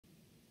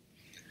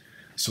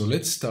So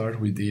let's start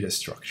with data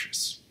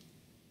structures.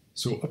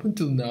 So up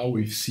until now,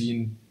 we've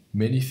seen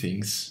many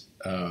things,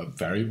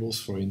 variables,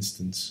 for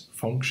instance,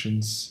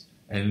 functions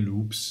and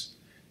loops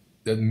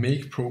that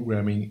make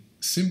programming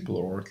simple,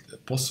 or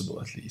possible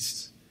at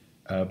least.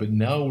 But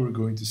now we're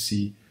going to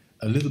see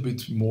a little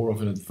bit more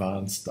of an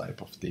advanced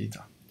type of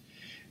data.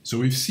 So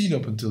we've seen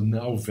up until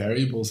now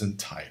variables and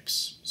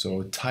types.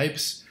 So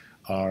types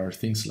are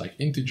things like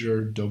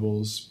integer,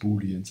 doubles,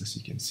 booleans, as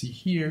you can see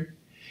here.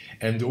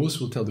 And those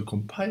will tell the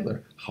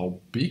compiler how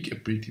big a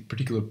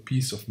particular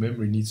piece of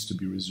memory needs to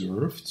be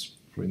reserved.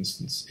 For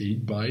instance,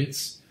 8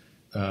 bytes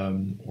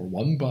or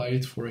 1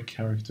 byte for a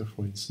character,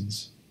 for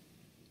instance.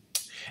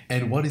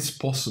 And what is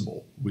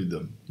possible with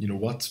them,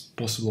 what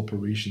possible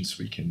operations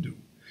we can do.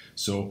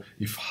 So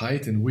if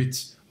height and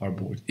width are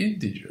both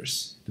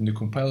integers, then the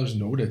compilers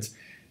know that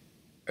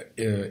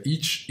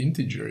each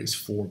integer is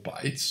 4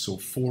 bytes, so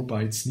 4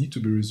 bytes need to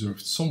be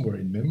reserved somewhere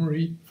in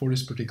memory for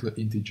this particular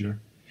integer,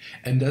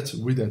 and that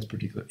with that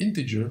particular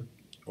integer,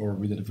 or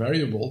with that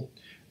variable,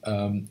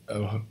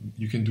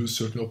 you can do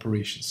certain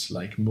operations,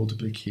 like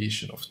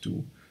multiplication of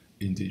 2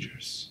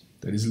 integers.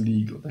 That is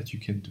legal, that you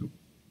can do.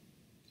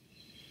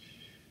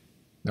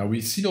 Now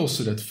we see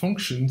also that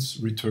functions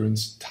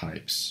returns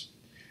types,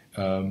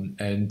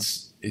 and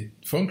a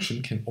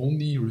function can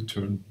only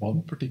return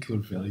one particular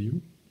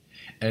value,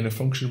 and a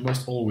function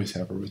must always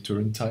have a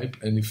return type,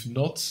 and if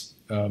not,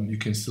 you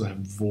can still have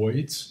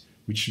voids,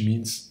 which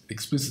means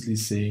explicitly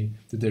saying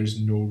that there is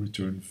no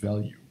return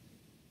value.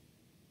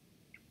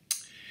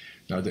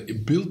 Now the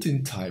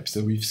built-in types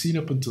that we've seen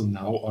up until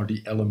now are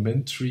the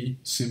elementary,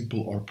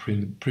 simple or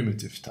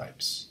primitive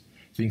types.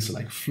 Things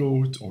like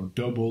float or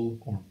double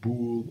or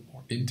bool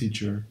or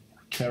integer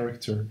or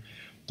character.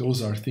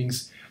 Those are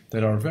things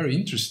that are very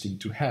interesting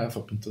to have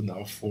up until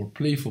now for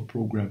playful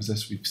programs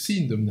as we've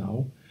seen them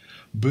now.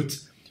 But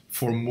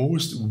for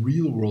most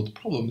real-world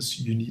problems,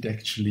 you need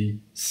actually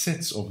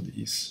sets of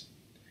these.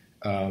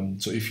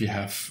 So if you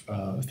have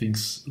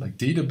things like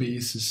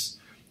databases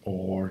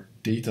or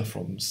data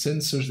from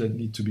sensors that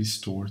need to be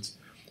stored,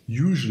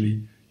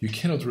 usually you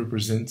cannot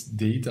represent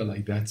data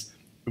like that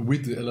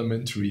with the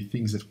elementary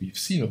things that we've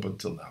seen up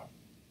until now.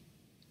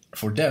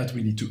 For that,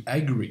 we need to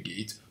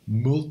aggregate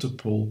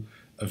multiple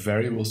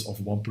variables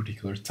of one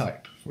particular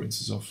type, for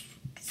instance, of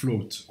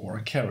float or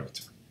a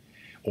character.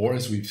 Or,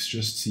 as we've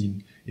just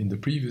seen in the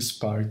previous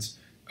part,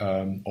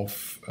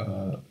 of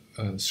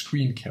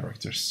screen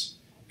characters,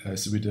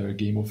 as with a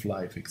Game of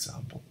Life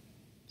example.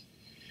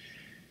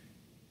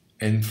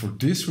 And for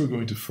this, we're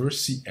going to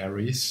first see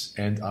arrays,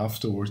 and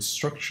afterwards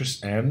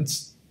structures and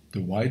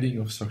the widening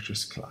of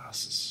structures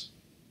classes.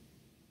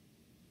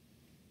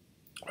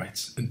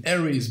 Right. An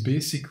array is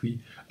basically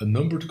a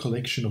numbered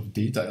collection of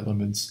data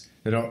elements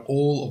that are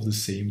all of the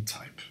same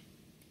type.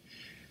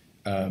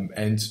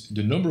 And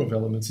the number of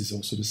elements is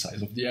also the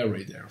size of the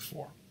array,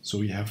 therefore. So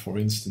we have, for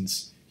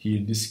instance, here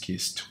in this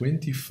case,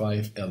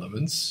 25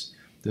 elements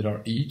that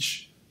are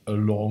each a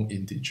long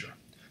integer.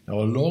 Now,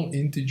 a long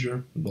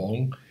integer,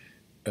 long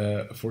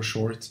for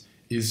short,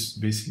 is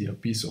basically a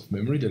piece of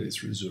memory that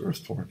is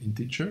reserved for an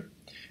integer.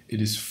 It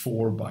is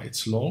 4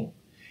 bytes long.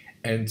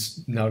 And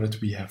now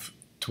that we have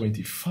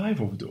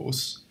 25 of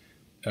those,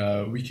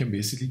 we can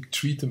basically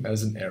treat them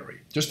as an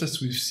array, just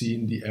as we've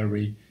seen the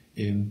array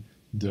in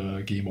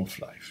the Game of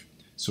Life.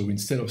 So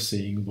instead of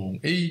saying long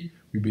A,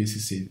 we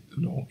basically say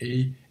long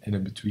A, and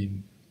then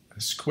between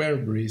square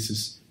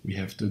braces, we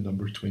have the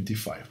number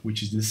 25,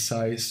 which is the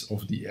size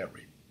of the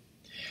array.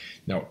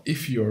 Now,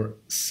 if your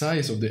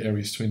size of the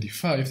array is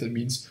 25, that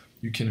means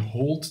you can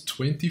hold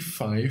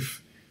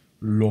 25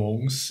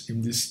 longs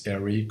in this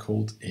array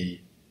called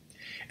A.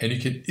 And you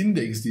can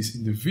index these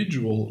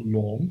individual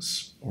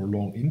longs or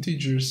long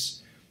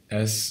integers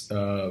as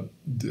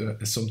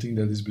something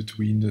that is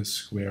between the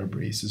square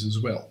braces as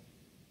well.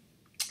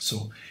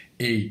 So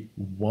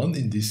A1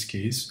 in this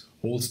case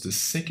holds the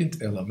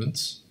second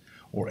element,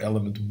 or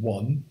element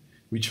 1,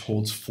 which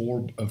holds a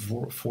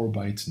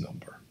 4-byte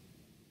number.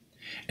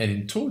 And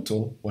in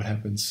total, what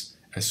happens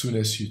as soon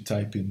as you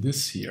type in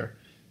this here,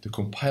 the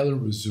compiler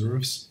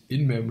reserves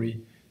in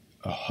memory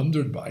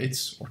 100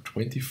 bytes, or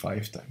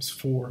 25 times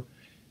 4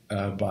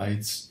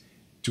 bytes,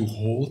 to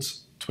hold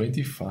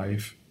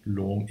 25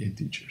 long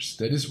integers.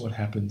 That is what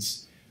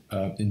happens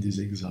in this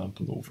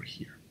example over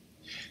here.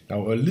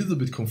 Now, a little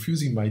bit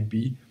confusing might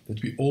be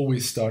that we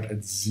always start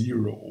at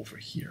 0 over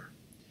here.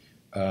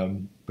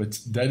 But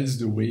that is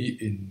the way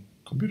in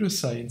computer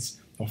science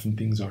often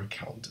things are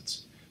counted.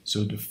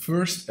 So the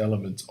first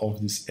element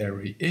of this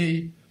array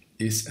A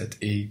is at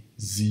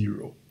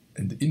A0,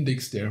 and the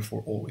index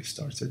therefore always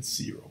starts at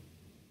 0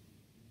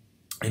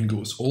 and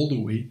goes all the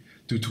way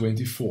to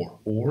 24,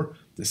 or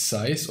the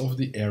size of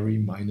the array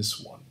minus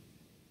 1.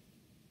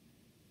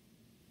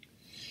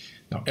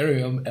 Now,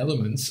 array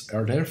elements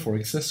are therefore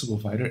accessible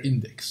via their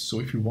index. So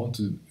if you want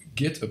to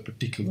get a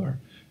particular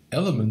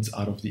element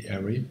out of the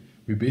array,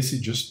 we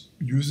basically just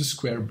use the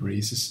square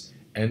braces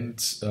and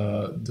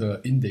the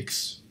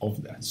index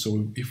of that.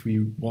 So if we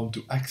want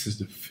to access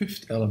the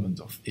 5th element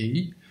of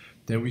A,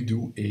 then we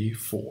do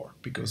A4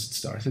 because it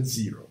starts at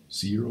 0.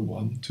 0,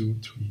 1, 2,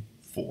 3,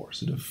 4.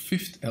 So the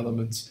fifth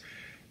element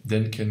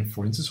then can,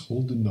 for instance,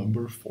 hold the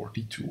number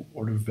 42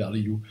 or the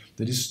value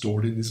that is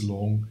stored in this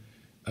long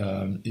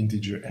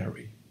integer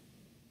array.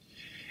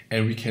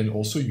 And we can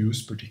also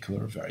use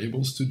particular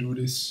variables to do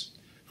this.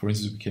 For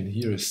instance, we can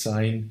here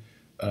assign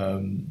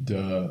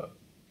the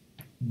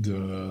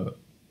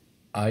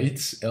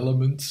ith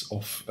element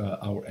of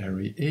our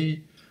array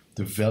A,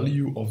 the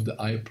value of the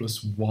I plus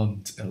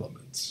 1th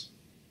element.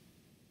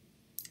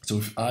 So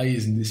if I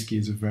is in this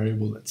case a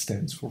variable that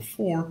stands for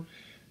 4,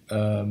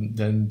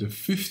 then the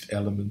fifth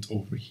element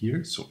over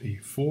here, so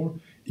A4,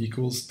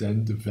 equals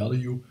then the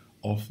value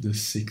of the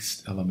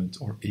sixth element,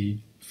 or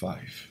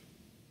A5.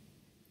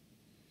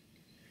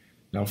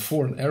 Now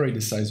for an array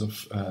the size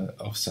of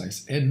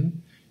size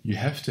n, you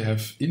have to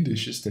have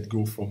indices that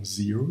go from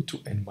 0 to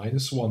n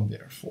minus 1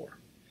 therefore,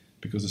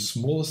 because the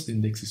smallest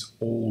index is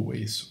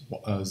always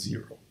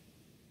 0.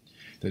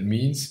 That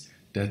means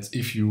that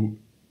if you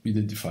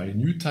identify a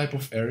new type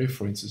of array,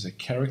 for instance a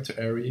character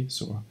array,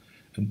 so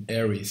an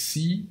array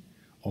C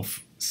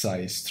of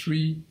size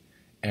 3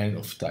 and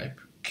of type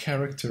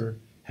character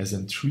has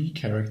then 3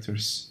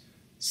 characters,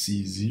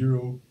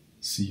 C0,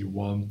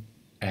 C1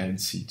 and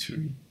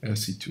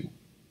C2.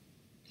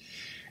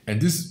 And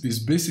this is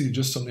basically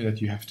just something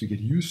that you have to get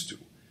used to,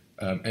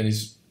 and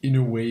is in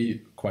a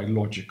way quite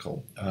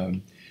logical.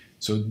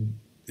 So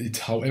it,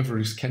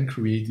 however, can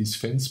create these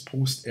fence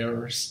post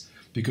errors,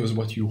 because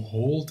what you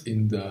hold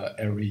in the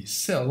array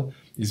cell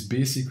is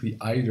basically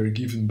either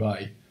given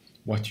by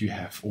what you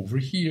have over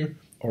here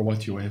or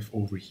what you have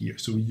over here.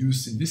 So we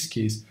use, in this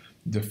case,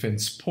 the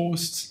fence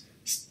posts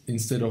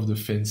instead of the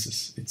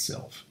fences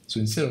itself.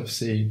 So instead of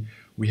saying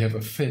we have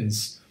a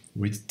fence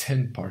with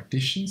 10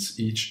 partitions,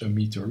 each a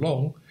meter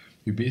long,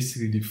 we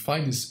basically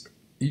define this,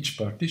 each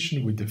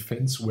partition with the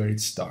fence where it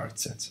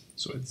starts at.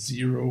 So at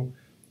 0,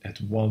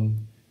 at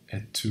 1,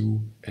 at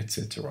 2,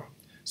 etc.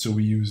 So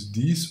we use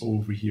these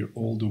over here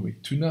all the way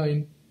to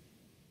 9,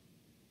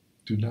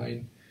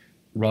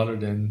 rather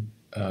than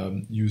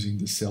using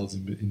the cells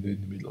in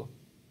the middle.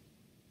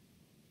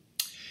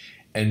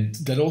 And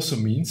that also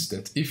means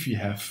that if you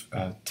have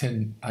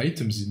 10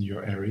 items in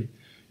your array,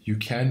 you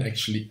can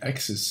actually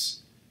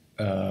access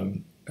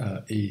a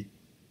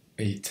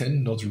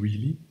 10, not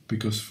really,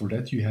 because for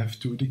that you have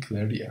to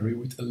declare the array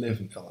with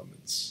 11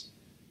 elements.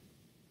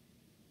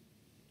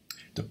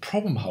 The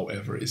problem,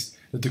 however, is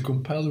that the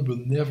compiler will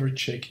never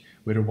check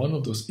whether one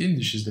of those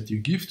indices that you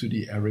give to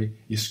the array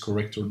is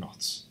correct or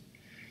not.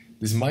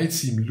 This might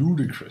seem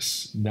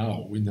ludicrous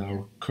now in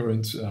our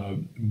current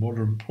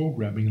modern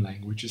programming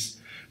languages,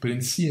 but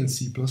in C and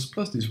C++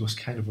 this was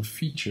kind of a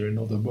feature,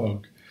 not a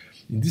bug.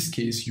 In this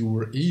case, you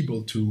were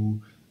able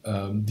to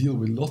deal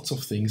with lots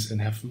of things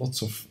and have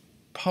lots of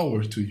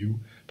power to you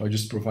by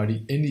just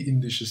providing any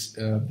indices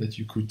that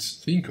you could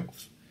think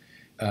of.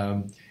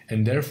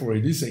 And therefore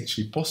it is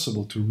actually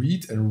possible to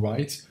read and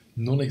write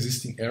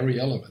non-existing array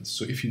elements.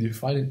 So if you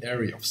define an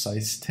array of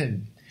size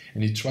 10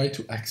 and you try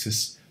to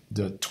access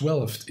the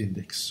 12th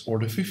index or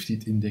the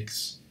 15th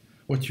index,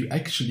 what you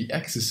actually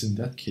access in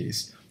that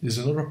case is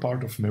another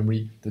part of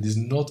memory that is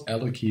not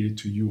allocated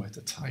to you at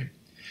the time.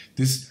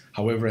 This,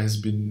 however, has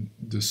been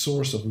the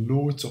source of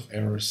loads of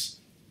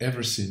errors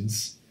ever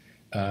since,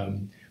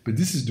 but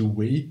this is the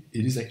way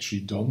it is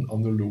actually done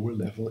on the lower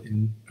level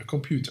in a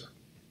computer.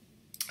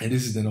 And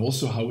this is then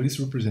also how it is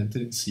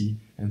represented in C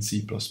and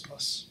C++.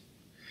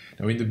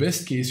 Now, in the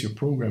best case, your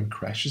program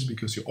crashes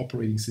because your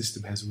operating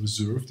system has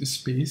reserved the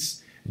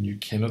space and you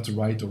cannot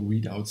write or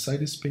read outside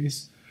the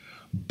space,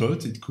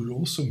 but it could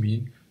also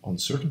mean on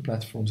certain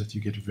platforms that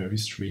you get very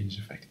strange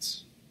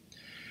effects.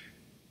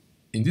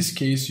 In this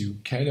case, you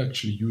can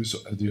actually use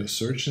the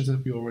assertions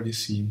that we already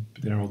seen,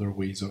 but there are other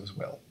ways as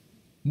well.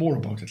 More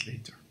about it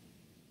later.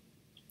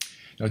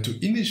 Now, to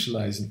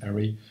initialize an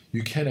array,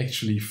 you can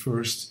actually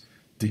first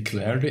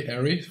declare the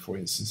array, for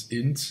instance,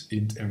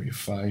 int array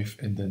 5,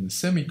 and then the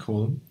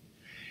semicolon.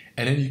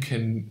 And then you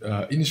can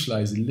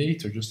initialize it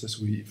later, just as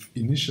we've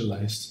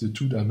initialized the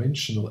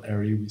two-dimensional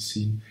array we've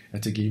seen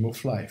at the Game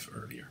of Life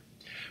earlier.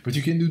 But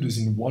you can do this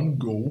in one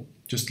go,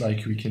 just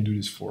like we can do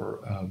this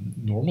for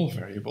normal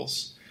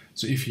variables.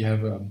 So if you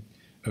have a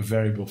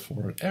variable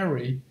for an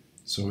array,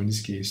 so in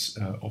this case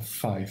of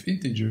 5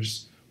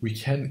 integers, we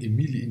can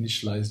immediately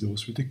initialize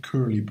those with the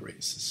curly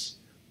braces.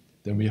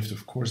 Then we have to,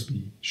 of course,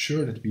 be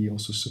sure that we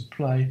also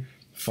supply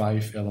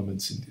 5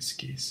 elements in this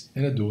case,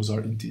 and that those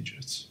are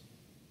integers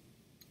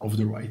of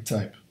the right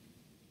type.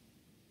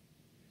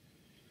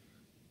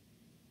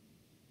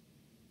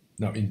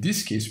 Now, in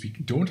this case, we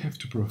don't have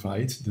to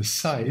provide the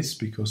size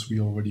because we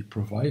already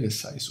provide a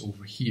size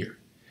over here.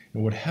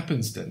 And what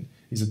happens then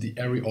is that the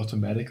array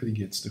automatically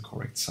gets the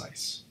correct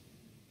size.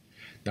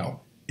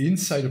 Now,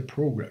 inside a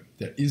program,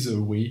 there is a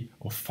way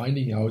of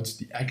finding out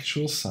the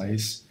actual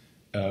size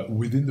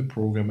within the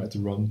program at the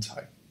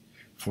runtime.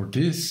 For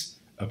this,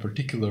 a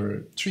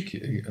particular trick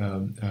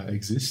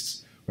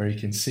exists where you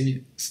can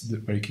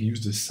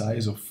use the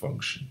size of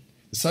function.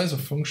 The size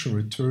of function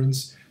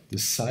returns the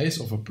size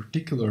of a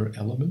particular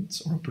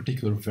element or a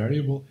particular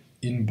variable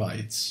in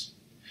bytes.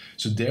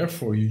 So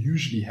therefore, you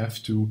usually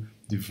have to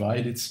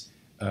divide it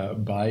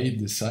by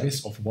the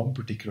size of one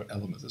particular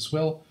element as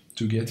well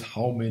to get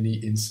how many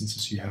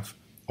instances you have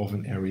of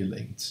an array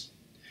length.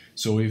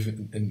 So if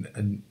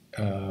an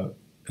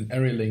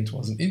array length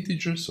was an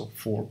integer, so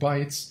 4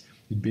 bytes,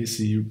 it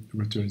basically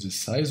returns the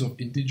size of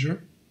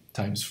integer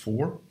times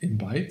 4 in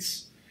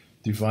bytes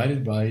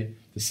divided by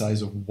the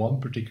size of one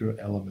particular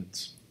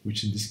element,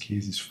 which in this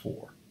case is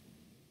 4.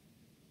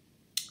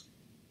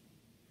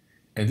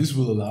 And this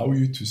will allow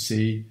you to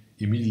say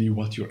immediately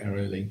what your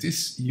array length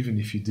is, even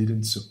if you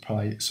didn't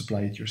supply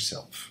it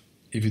yourself,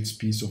 if it's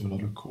piece of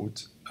another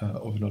code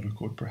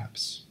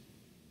perhaps.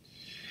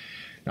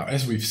 Now,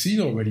 as we've seen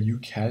already, you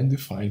can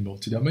define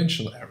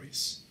multidimensional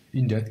arrays.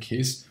 In that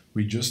case,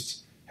 we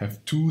just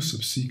have 2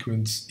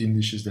 subsequent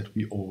indices that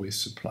we always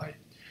supply.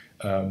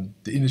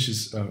 The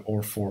indices,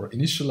 or for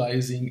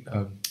initializing,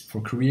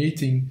 for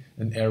creating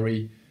an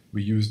array,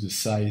 we use the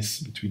size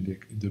between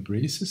the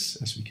braces,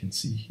 as we can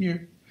see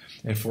here.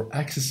 And for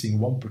accessing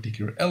one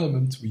particular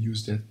element, we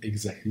use that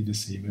exactly the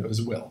same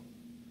as well.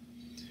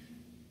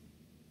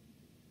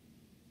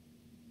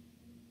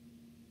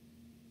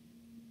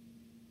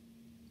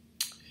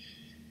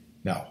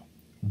 Now,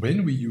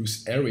 when we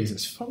use arrays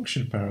as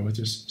function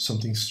parameters,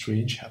 something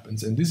strange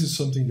happens, and this is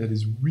something that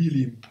is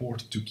really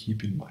important to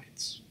keep in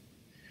mind.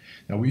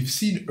 Now, we've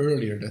seen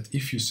earlier that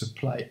if you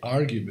supply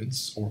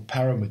arguments or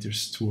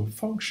parameters to a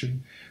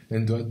function,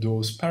 then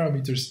those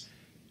parameters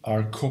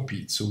are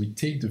copied. So we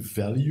take the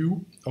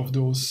value of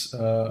those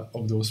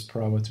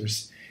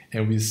parameters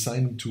and we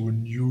assign them to a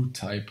new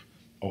type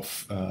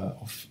of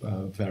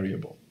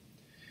variable.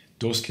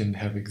 Those can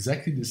have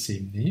exactly the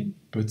same name,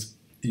 but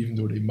even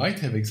though they might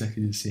have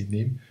exactly the same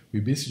name, we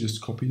basically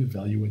just copy the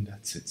value and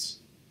that's it.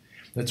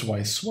 That's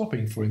why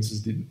swapping, for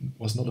instance,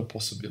 was not a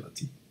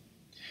possibility.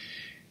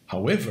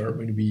 However,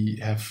 when we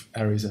have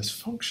arrays as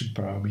function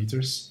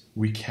parameters,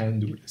 we can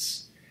do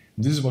this.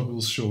 And this is what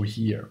we'll show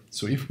here.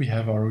 So if we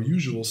have our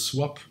usual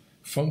swap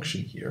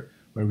function here,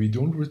 where we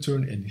don't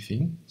return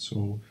anything,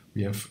 so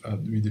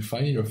we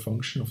define a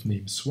function of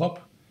name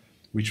swap,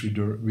 which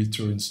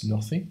returns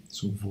nothing,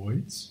 so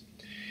voids,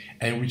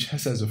 and which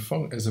has as a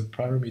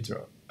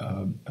parameter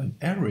an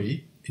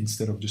array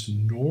instead of just a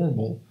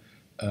normal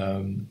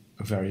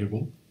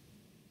variable,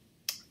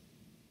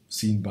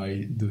 seen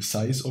by the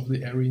size of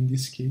the array in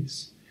this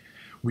case.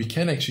 We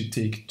can actually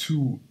take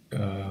two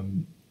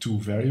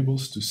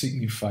variables to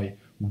signify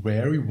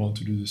where we want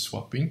to do the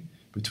swapping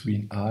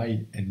between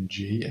I and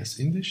j as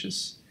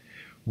indices.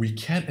 We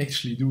can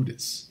actually do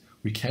this.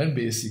 We can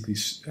basically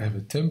have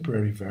a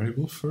temporary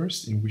variable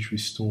first in which we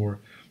store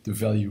the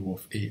value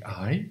of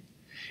ai,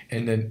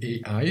 and then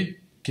ai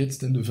gets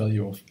then the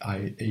value of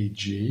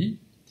aj,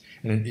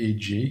 and then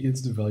aj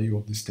gets the value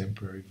of this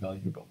temporary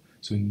variable.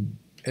 So in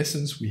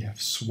essence, we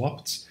have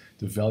swapped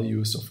the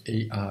values of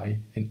ai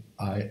and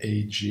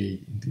aj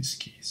in this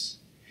case.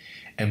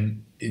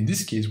 And in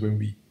this case, when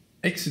we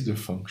exit the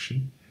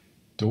function,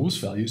 those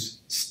values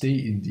stay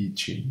indeed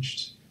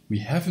changed. We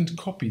haven't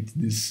copied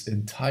this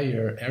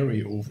entire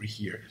array over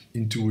here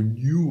into a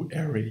new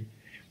array,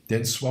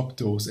 then swapped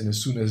those, and as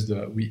soon as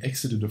we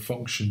exited the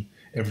function,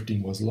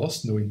 everything was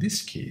lost. No, in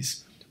this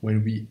case,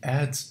 when we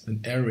add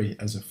an array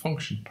as a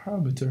function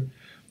parameter,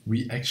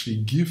 we actually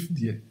give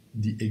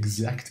the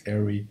exact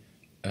array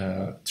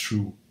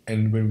true.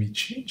 And when we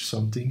change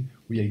something,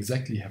 we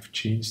exactly have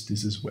changed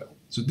this as well.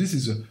 So this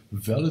is a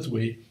valid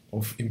way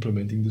of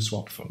implementing the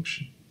swap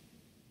function.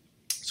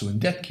 So in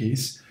that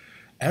case,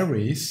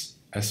 arrays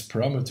as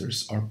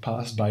parameters are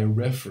passed by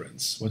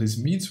reference. What this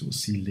means we'll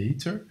see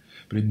later,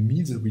 but it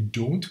means that we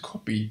don't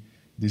copy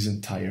this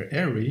entire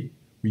array.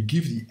 We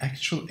give the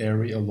actual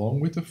array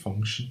along with the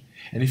function,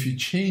 and if you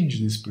change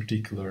this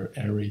particular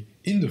array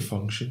in the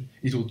function,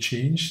 it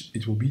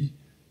will be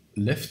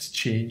left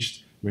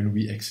changed when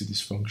we exit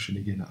this function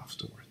again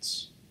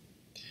afterwards.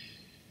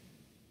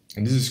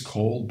 And this is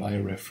called by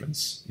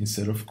reference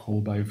instead of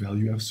called by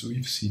value, as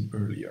we've seen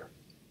earlier.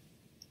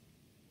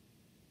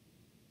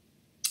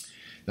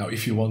 Now,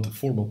 if you want a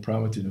formal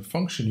parameter in a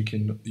function,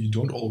 you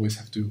don't always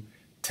have to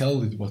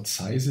tell it what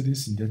size it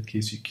is. In that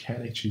case, you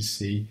can actually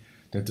say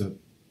that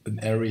an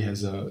array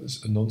has a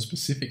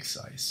non-specific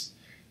size,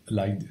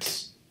 like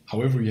this.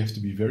 However, you have to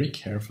be very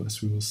careful,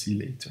 as we will see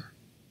later.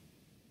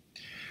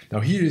 Now,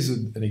 here is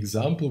an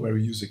example where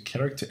we use a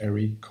character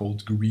array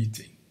called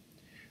greeting.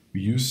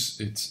 We use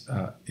it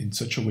in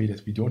such a way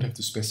that we don't have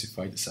to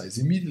specify the size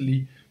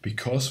immediately,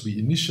 because we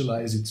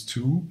initialize it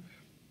to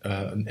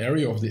an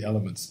array of the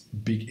elements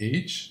big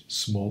H,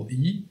 small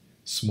e,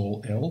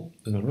 small l,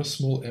 another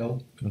small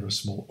l, another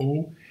small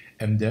o,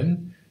 and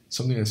then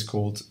something that's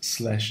called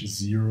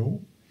 /0,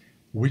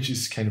 which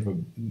is kind of a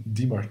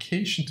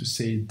demarcation to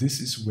say this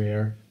is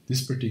where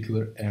this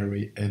particular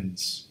array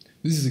ends.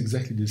 This is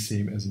exactly the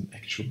same as an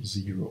actual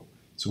 0,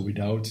 so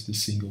without the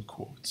single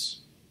quotes.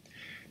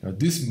 Now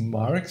this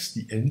marks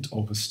the end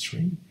of a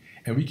string,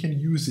 and we can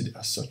use it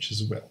as such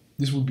as well.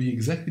 This will be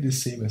exactly the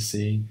same as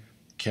saying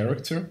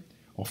character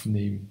of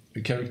name,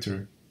 a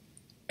character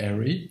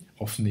array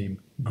of name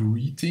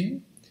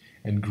greeting,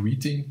 and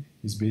greeting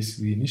is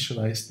basically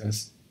initialized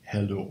as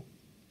hello.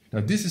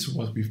 Now this is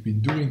what we've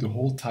been doing the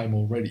whole time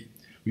already.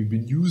 We've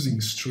been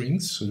using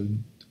strings, so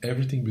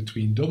everything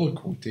between double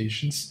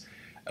quotations,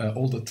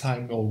 all the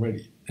time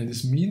already. And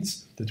this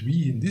means that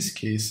we, in this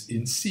case,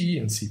 in C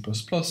and C++,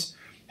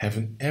 have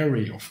an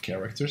array of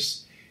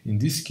characters, in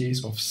this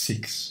case of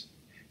 6.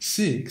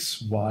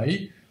 6,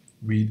 why?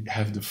 We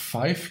have the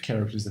 5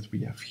 characters that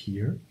we have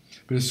here,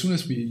 but as soon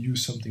as we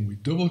use something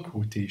with double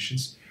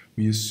quotations,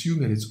 we assume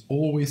that it's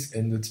always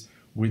ended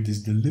with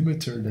this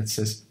delimiter that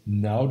says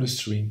now the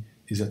string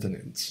is at an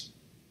end.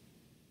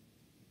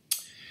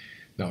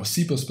 Now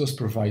C++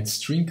 provides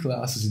string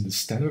classes in the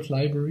standard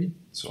library,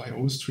 so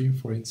IOStream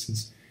for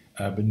instance,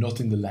 but not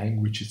in the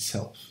language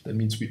itself. That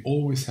means we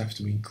always have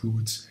to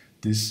include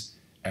this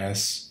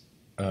as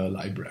a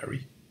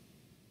library.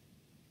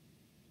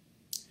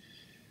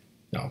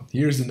 Now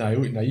here's the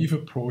naive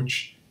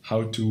approach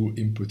how to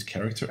input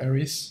character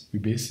arrays. We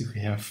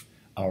basically have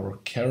our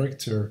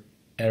character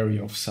array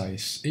of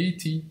size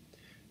 80,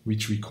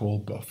 which we call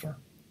buffer.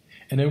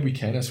 And then we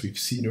can, as we've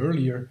seen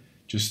earlier,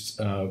 just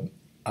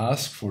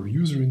ask for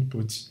user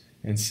input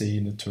and say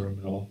in the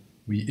terminal,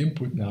 we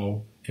input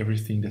now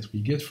everything that we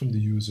get from the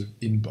user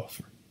in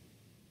buffer.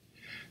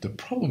 The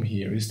problem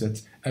here is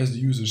that as the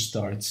user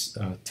starts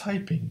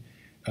typing,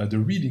 the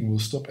reading will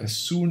stop as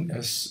soon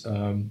as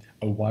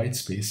a white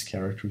space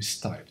character is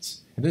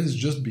typed. And that is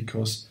just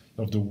because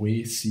of the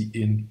way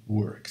cin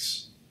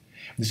works.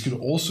 This could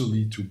also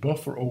lead to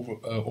buffer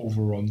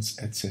overruns,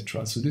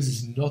 etc. So this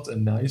is not a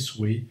nice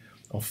way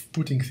of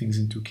putting things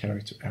into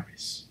character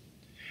arrays.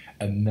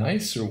 A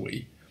nicer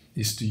way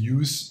is to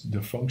use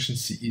the function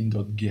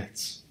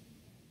cin.get,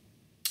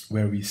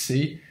 where we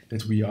say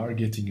that we are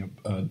getting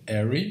an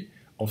array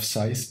of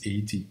size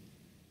 80,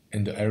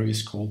 and the array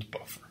is called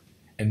buffer.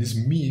 And this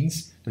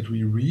means that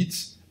we read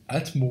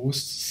at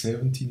most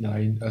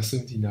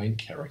 79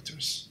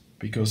 characters,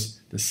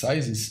 because the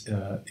size is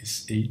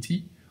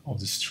 80 of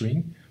the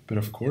string, but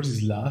of course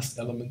this last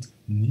element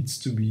needs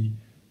to be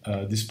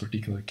this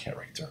particular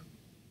character.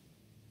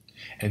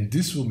 And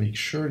this will make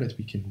sure that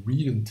we can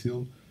read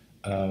until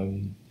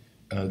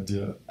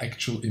the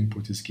actual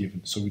input is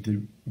given. So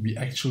we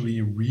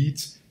actually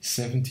read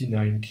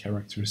 79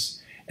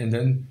 characters, and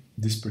then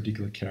this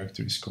particular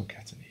character is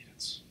concatenated.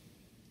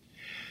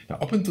 Now,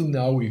 up until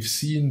now, we've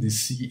seen this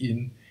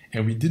cin,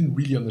 and we didn't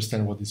really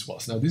understand what this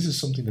was. Now, this is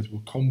something that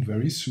will come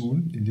very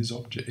soon in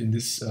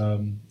this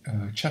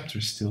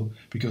chapter still,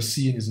 because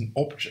cin is an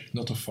object,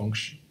 not a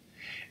function.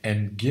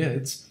 And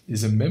get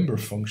is a member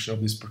function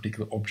of this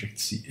particular object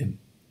cin.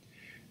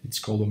 It's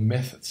called a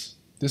method.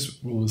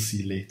 This we will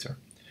see later,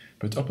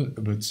 but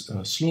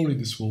slowly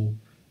this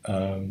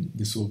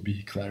will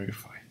be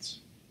clarified.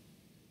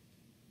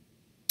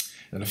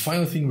 And the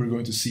final thing we're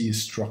going to see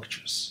is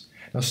structures.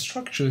 Now,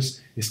 structures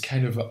is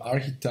kind of an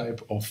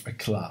archetype of a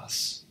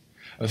class.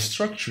 A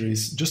structure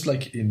is just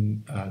like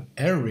in an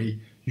array.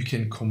 You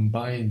can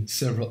combine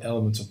several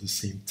elements of the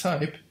same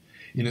type.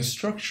 In a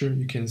structure,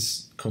 you can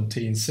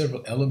contain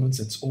several elements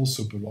that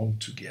also belong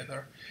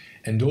together.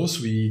 And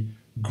those we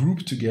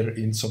group together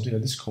in something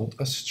that is called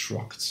a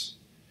struct.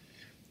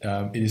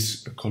 It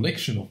is a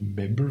collection of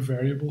member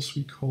variables,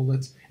 we call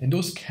it, and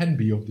those can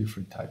be of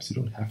different types. They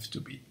don't have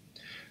to be.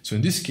 So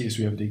in this case,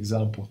 we have the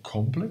example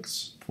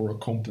complex. For a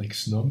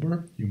complex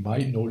number, you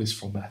might notice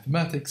from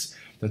mathematics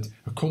that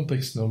a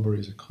complex number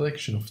is a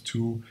collection of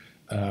two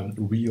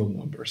real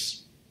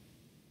numbers.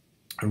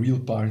 Real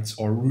parts,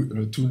 or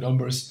two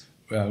numbers,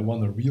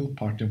 one a real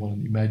part and one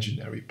an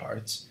imaginary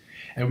part.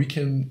 And we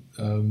can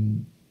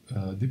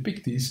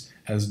depict these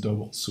as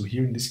doubles. So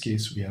here in this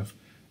case, we have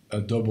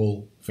a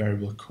double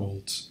variable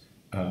called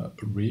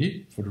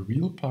array for the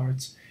real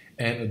parts,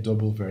 and a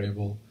double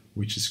variable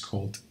which is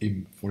called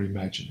im for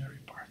imaginary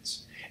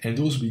parts. And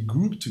those we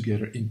group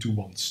together into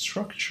one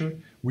structure,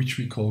 which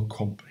we call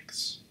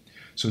complex.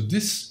 So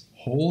this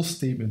whole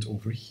statement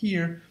over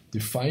here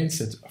defines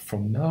that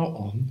from now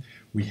on,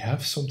 we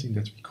have something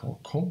that we call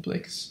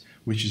complex,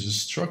 which is a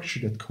structure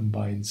that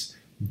combines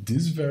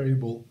this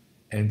variable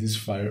and this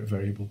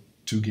variable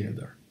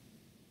together.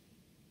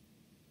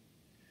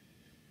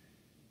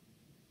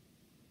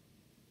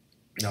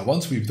 Now,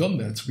 once we've done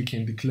that, we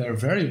can declare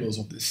variables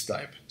of this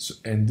type. So,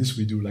 and this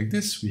we do like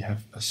this. We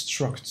have a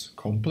struct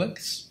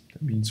complex.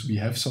 That means we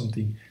have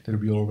something that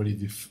we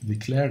already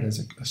declared as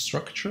a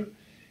structure,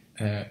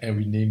 and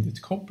we named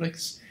it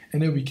complex.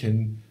 And then we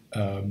can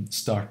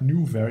start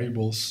new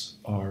variables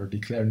or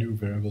declare new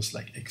variables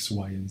like x,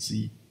 y, and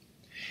z.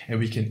 And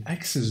we can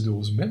access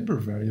those member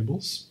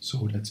variables,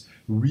 so that's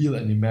real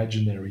and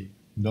imaginary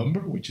number,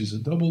 which is a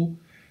double,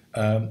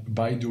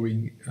 by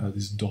doing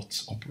this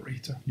dot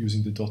operator,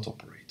 using the dot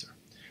operator.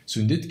 So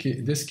in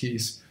this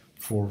case,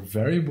 for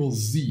variable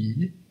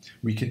z,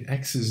 we can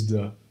access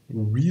the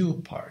real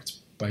part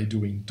by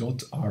doing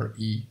dot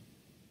re.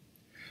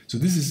 So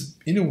this is,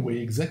 in a way,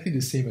 exactly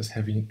the same as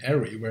having an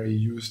array, where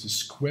you use the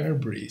square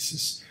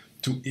braces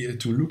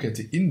to look at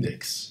the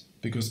index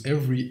because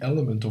every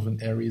element of an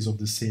array is of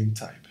the same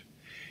type.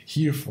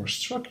 Here for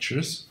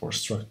structures, for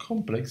struct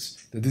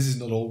complex, that this is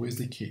not always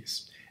the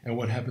case. And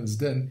what happens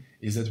then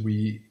is that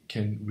we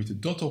can, with the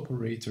dot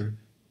operator,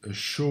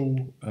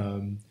 show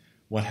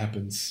what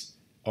happens,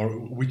 or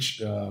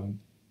which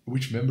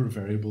member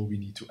variable we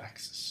need to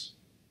access.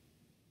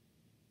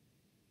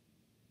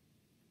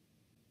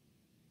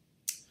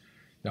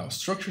 Now,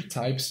 structure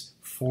types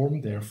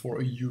form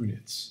therefore a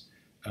unit.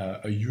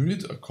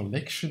 A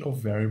collection of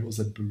variables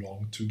that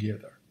belong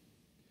together.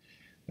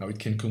 Now, it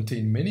can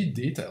contain many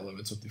data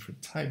elements of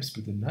different types,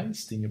 but the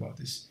nice thing about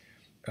this,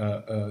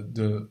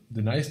 the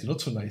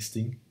not so nice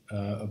thing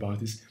about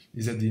this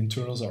is that the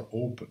internals are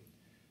open.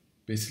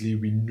 Basically,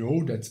 we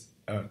know that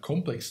a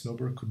complex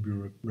number could be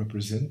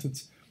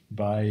represented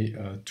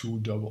by two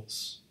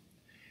doubles.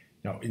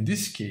 Now, in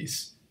this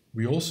case,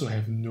 we also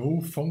have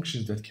no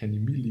functions that can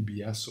immediately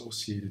be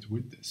associated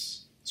with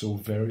this. So,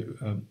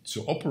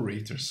 so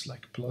operators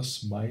like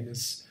plus,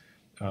 minus,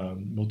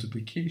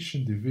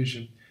 multiplication,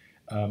 division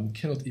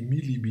cannot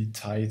immediately be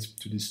tied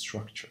to this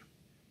structure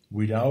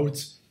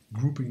without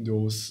grouping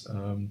those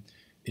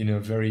in a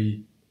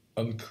very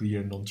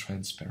unclear,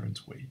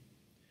 non-transparent way.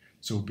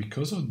 So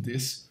because of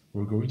this,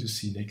 we're going to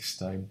see next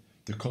time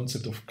the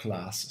concept of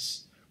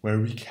classes, where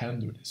we can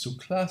do this. So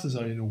classes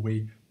are in a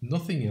way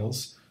nothing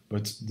else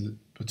but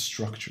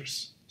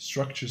structures.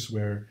 Structures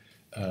where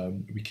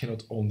we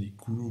cannot only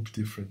group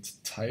different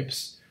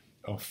types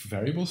of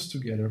variables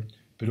together,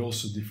 but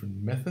also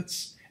different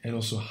methods, and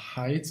also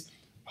hide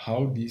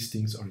how these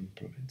things are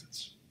implemented.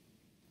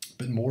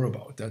 But more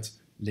about that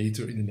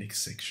later in the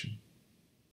next section.